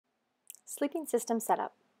Sleeping system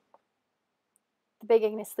setup. The bag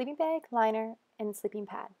is sleeping bag, liner, and sleeping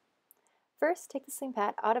pad. First, take the sleeping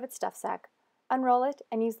pad out of its stuff sack, unroll it,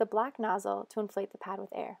 and use the black nozzle to inflate the pad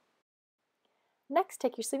with air. Next,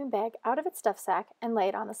 take your sleeping bag out of its stuff sack and lay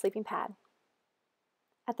it on the sleeping pad.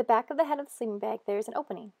 At the back of the head of the sleeping bag, there is an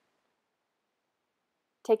opening.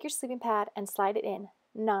 Take your sleeping pad and slide it in,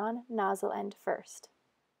 non-nozzle end first.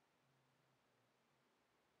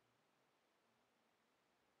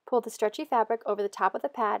 Pull the stretchy fabric over the top of the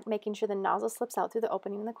pad, making sure the nozzle slips out through the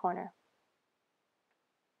opening in the corner.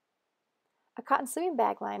 A cotton sleeping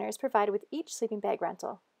bag liner is provided with each sleeping bag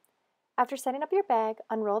rental. After setting up your bag,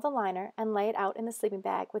 unroll the liner and lay it out in the sleeping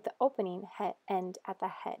bag with the opening end at the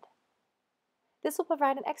head. This will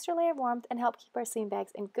provide an extra layer of warmth and help keep our sleeping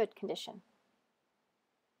bags in good condition.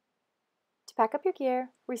 To pack up your gear,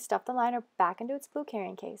 restuff the liner back into its blue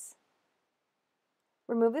carrying case.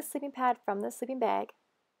 Remove the sleeping pad from the sleeping bag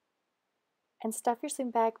and stuff your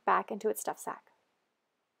sleeping bag back into its stuff sack.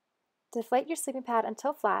 Deflate your sleeping pad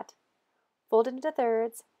until flat, fold it into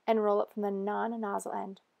thirds, and roll it from the non-nozzle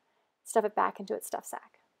end. Stuff it back into its stuff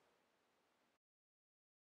sack.